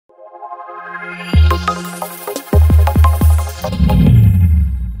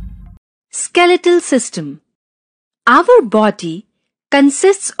Skeletal system. Our body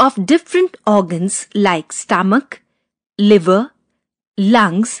consists of different organs like stomach, liver,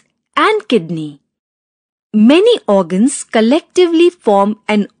 lungs, and kidney. Many organs collectively form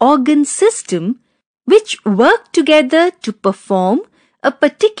an organ system which work together to perform a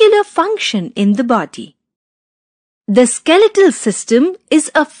particular function in the body. The skeletal system is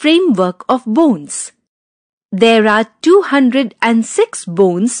a framework of bones. There are 206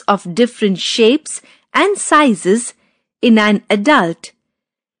 bones of different shapes and sizes in an adult,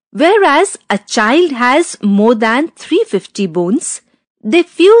 whereas a child has more than 350 bones. They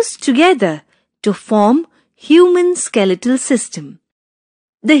fuse together to form human skeletal system.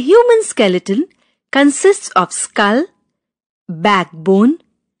 The human skeleton consists of skull, backbone,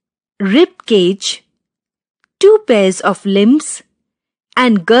 rib cage, 2 pairs of limbs,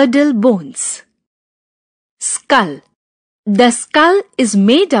 and girdle bones. Skull. The skull is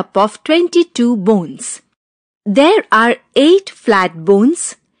made up of 22 bones. There are 8 flat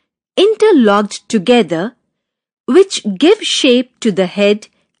bones interlocked together which give shape to the head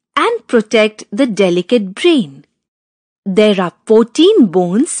and protect the delicate brain. There are 14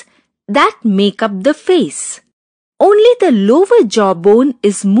 bones that make up the face. Only the lower jawbone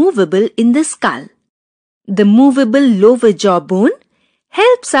is movable in the skull. The movable lower jawbone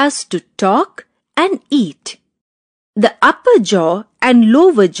helps us to talk and eat. The upper jaw and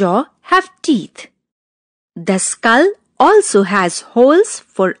lower jaw have teeth. The skull also has holes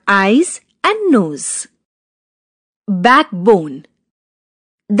for eyes and nose. Backbone.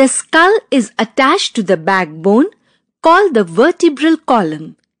 The skull is attached to the backbone called the vertebral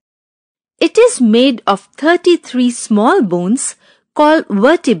column. It is made of 33 small bones called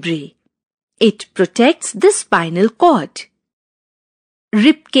vertebrae. It protects the spinal cord.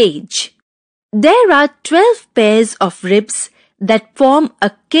 Ribcage. There are 12 pairs of ribs that form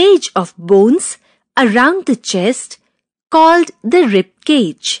a cage of bones around the chest called the rib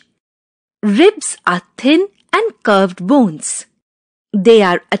cage. Ribs are thin and curved bones. They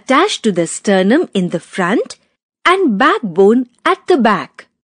are attached to the sternum in the front and backbone at the back.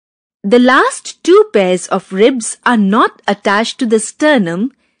 The last 2 pairs of ribs are not attached to the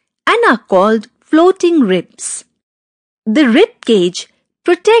sternum and are called floating ribs. The rib cage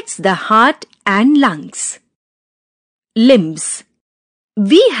protects the heart and lungs. Limbs.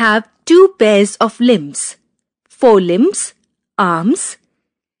 We have 2 pairs of limbs, forelimbs, arms,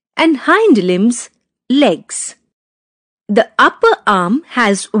 and hind limbs, legs. The upper arm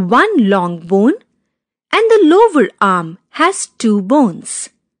has 1 long bone and the lower arm has 2 bones.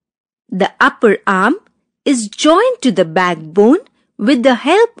 The upper arm is joined to the backbone with the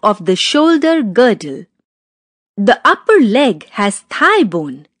help of the shoulder girdle. The upper leg has thigh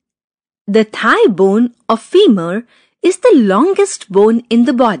bone. The thigh bone or femur is the longest bone in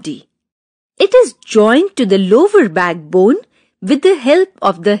the body. It is joined to the lower backbone with the help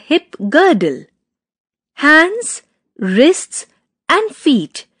of the hip girdle. Hands, wrists, and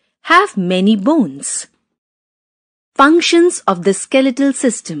feet have many bones. Functions of the skeletal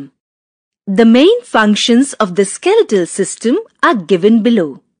system. The main functions of the skeletal system are given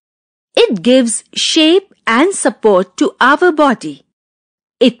below. It gives shape and support to our body.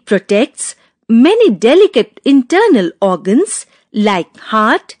 It protects many delicate internal organs like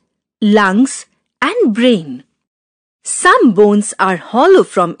heart, lungs, and brain. Some bones are hollow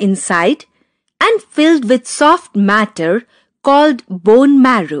from inside and filled with soft matter called bone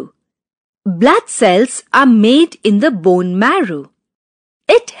marrow. Blood cells are made in the bone marrow.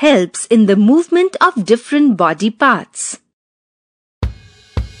 It helps in the movement of different body parts.